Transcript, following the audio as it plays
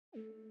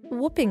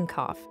Whooping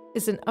cough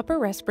is an upper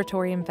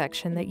respiratory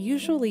infection that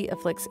usually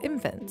afflicts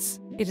infants.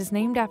 It is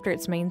named after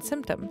its main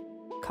symptom,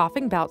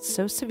 coughing bouts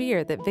so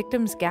severe that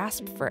victims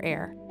gasp for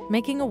air,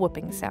 making a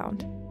whooping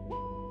sound.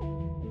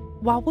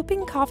 While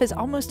whooping cough is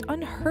almost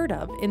unheard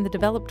of in the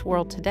developed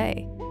world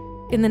today,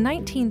 in the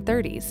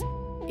 1930s,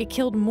 it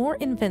killed more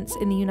infants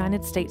in the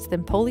United States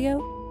than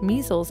polio,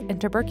 measles, and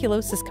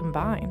tuberculosis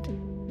combined.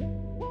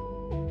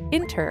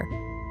 Enter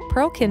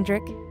Pearl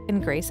Kendrick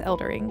and Grace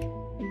Eldering.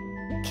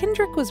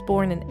 Kendrick was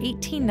born in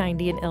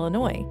 1890 in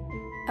Illinois,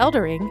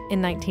 Eldering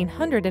in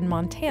 1900 in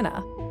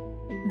Montana.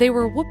 They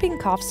were whooping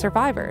cough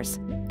survivors,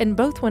 and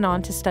both went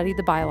on to study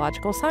the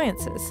biological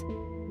sciences.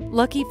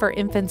 Lucky for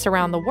infants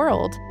around the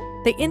world,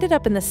 they ended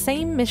up in the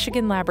same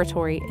Michigan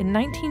laboratory in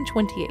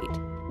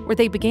 1928, where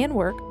they began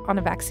work on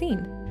a vaccine.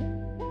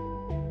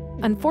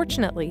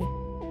 Unfortunately,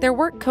 their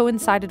work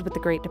coincided with the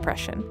Great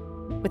Depression.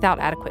 Without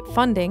adequate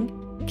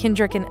funding,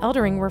 Kendrick and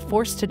Eldering were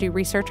forced to do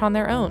research on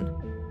their own.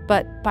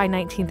 But by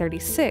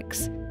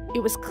 1936,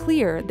 it was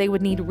clear they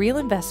would need real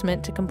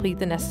investment to complete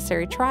the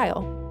necessary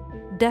trial.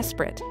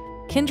 Desperate,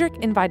 Kendrick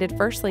invited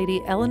First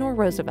Lady Eleanor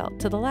Roosevelt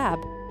to the lab.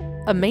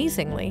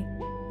 Amazingly,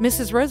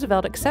 Mrs.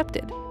 Roosevelt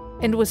accepted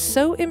and was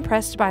so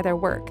impressed by their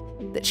work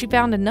that she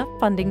found enough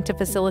funding to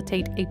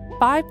facilitate a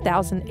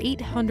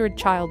 5,800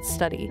 child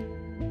study.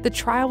 The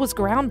trial was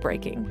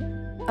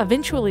groundbreaking,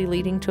 eventually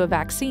leading to a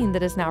vaccine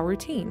that is now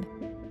routine.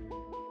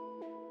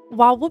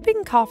 While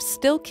whooping cough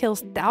still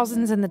kills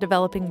thousands in the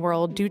developing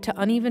world due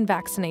to uneven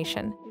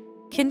vaccination,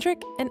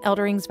 Kendrick and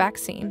Eldering's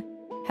vaccine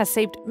has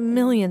saved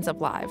millions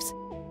of lives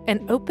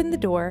and opened the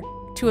door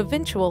to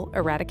eventual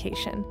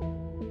eradication.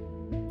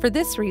 For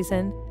this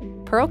reason,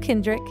 Pearl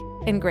Kendrick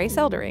and Grace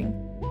Eldering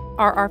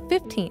are our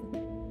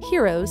 15th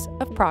Heroes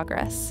of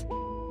Progress.